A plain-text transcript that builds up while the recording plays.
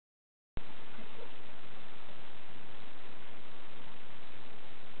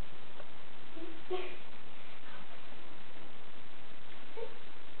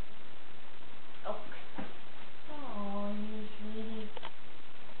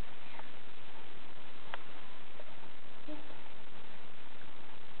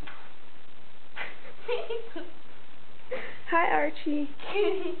Archie.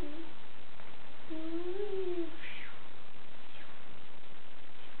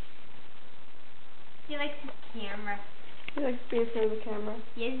 He likes his camera. He likes being in front of the camera.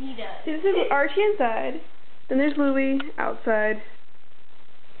 Yes, he does. See, this is Archie inside. Then there's Louie outside.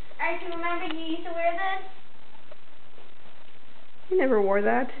 Archie, remember you used to wear this? You never wore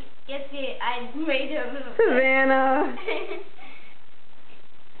that. Yes, I made him. Savannah.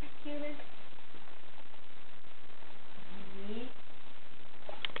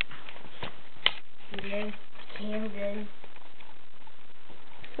 Camden.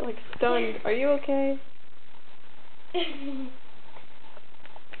 You're like stunned. Are you okay? Snurf,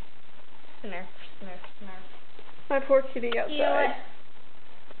 snurf, snurf. My poor kitty outside. Do you know what?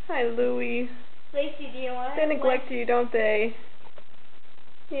 Hi, Louie. Lacey, do you want They neglect you, don't they?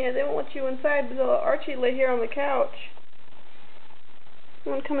 Yeah, they won't let you inside, but they'll let Archie lay here on the couch.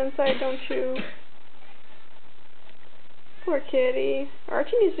 You want to come inside, don't you? Poor kitty.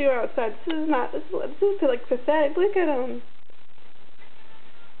 Archie needs to go outside. This is like pathetic. Look at him.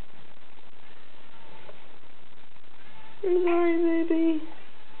 I'm sorry, baby.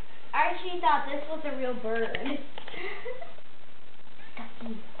 Archie thought this was a real bird.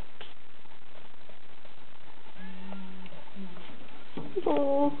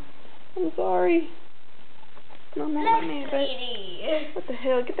 Oh, I'm sorry. No, not me, but what the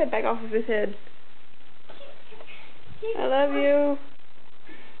hell? Get that back off of his head. I love you.